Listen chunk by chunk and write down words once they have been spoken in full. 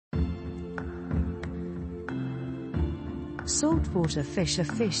Saltwater fish are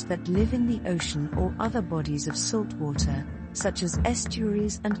fish that live in the ocean or other bodies of saltwater, such as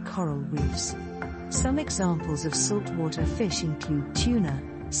estuaries and coral reefs. Some examples of saltwater fish include tuna,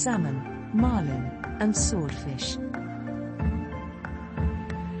 salmon, marlin, and swordfish.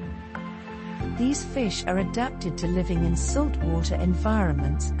 These fish are adapted to living in saltwater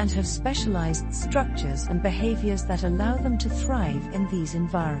environments and have specialized structures and behaviors that allow them to thrive in these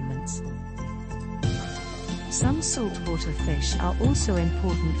environments. Some saltwater fish are also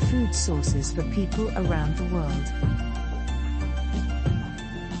important food sources for people around the world.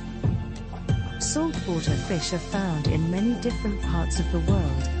 Saltwater fish are found in many different parts of the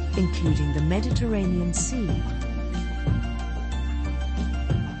world, including the Mediterranean Sea,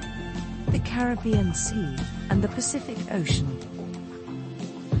 the Caribbean Sea, and the Pacific Ocean.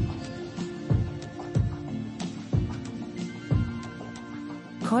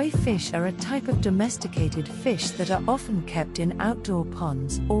 Koi fish are a type of domesticated fish that are often kept in outdoor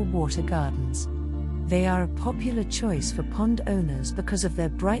ponds or water gardens. They are a popular choice for pond owners because of their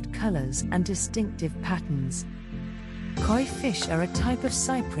bright colors and distinctive patterns. Koi fish are a type of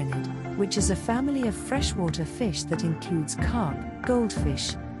Cyprinid, which is a family of freshwater fish that includes carp,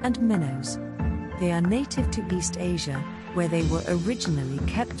 goldfish, and minnows. They are native to East Asia, where they were originally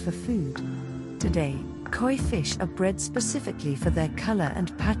kept for food. Today, koi fish are bred specifically for their color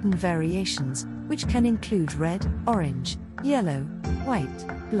and pattern variations, which can include red, orange, yellow,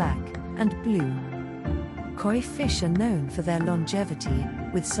 white, black, and blue. Koi fish are known for their longevity,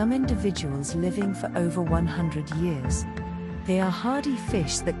 with some individuals living for over 100 years. They are hardy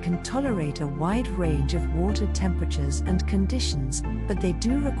fish that can tolerate a wide range of water temperatures and conditions, but they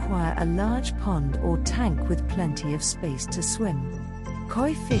do require a large pond or tank with plenty of space to swim.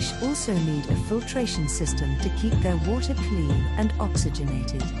 Koi fish also need a filtration system to keep their water clean and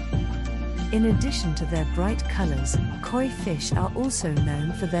oxygenated. In addition to their bright colors, koi fish are also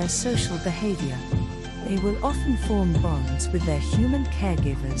known for their social behavior. They will often form bonds with their human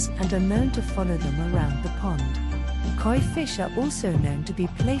caregivers and are known to follow them around the pond. Koi fish are also known to be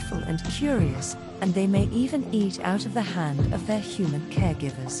playful and curious, and they may even eat out of the hand of their human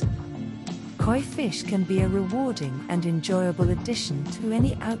caregivers. Koi fish can be a rewarding and enjoyable addition to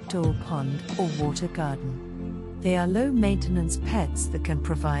any outdoor pond or water garden. They are low-maintenance pets that can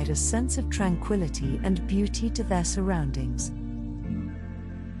provide a sense of tranquility and beauty to their surroundings.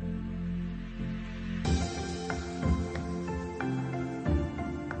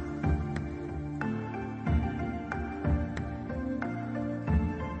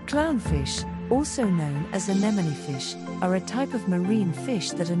 Clownfish, also known as anemone fish, are a type of marine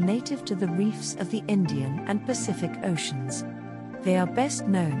fish that are native to the reefs of the Indian and Pacific Oceans. They are best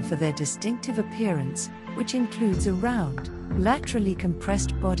known for their distinctive appearance, which includes a round, laterally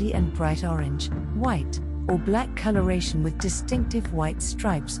compressed body and bright orange, white, or black coloration with distinctive white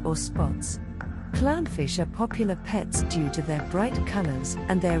stripes or spots. Clownfish are popular pets due to their bright colors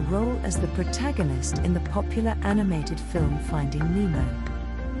and their role as the protagonist in the popular animated film Finding Nemo.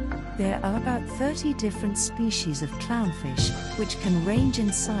 There are about 30 different species of clownfish, which can range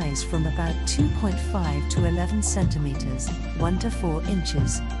in size from about 2.5 to 11 centimeters, 1 to 4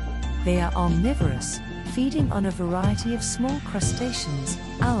 inches. They are omnivorous, feeding on a variety of small crustaceans,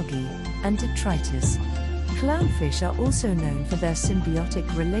 algae, and detritus. Clownfish are also known for their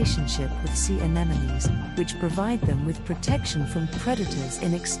symbiotic relationship with sea anemones, which provide them with protection from predators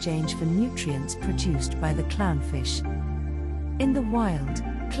in exchange for nutrients produced by the clownfish. In the wild,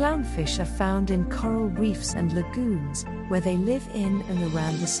 clownfish are found in coral reefs and lagoons, where they live in and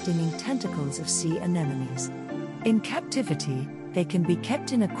around the stinging tentacles of sea anemones. In captivity, they can be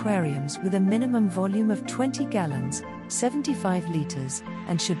kept in aquariums with a minimum volume of 20 gallons, 75 liters,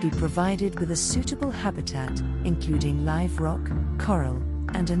 and should be provided with a suitable habitat, including live rock, coral,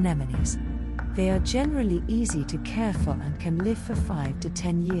 and anemones. They are generally easy to care for and can live for 5 to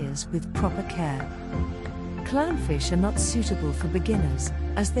 10 years with proper care. Clownfish are not suitable for beginners,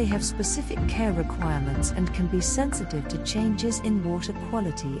 as they have specific care requirements and can be sensitive to changes in water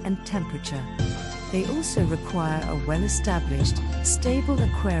quality and temperature. They also require a well-established, stable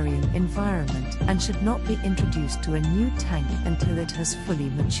aquarium environment and should not be introduced to a new tank until it has fully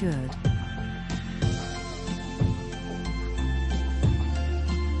matured.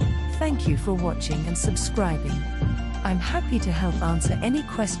 Thank you for watching and subscribing. I'm happy to help answer any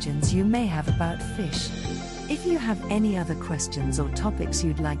questions you may have about fish. If you have any other questions or topics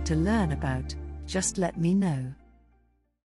you'd like to learn about, just let me know.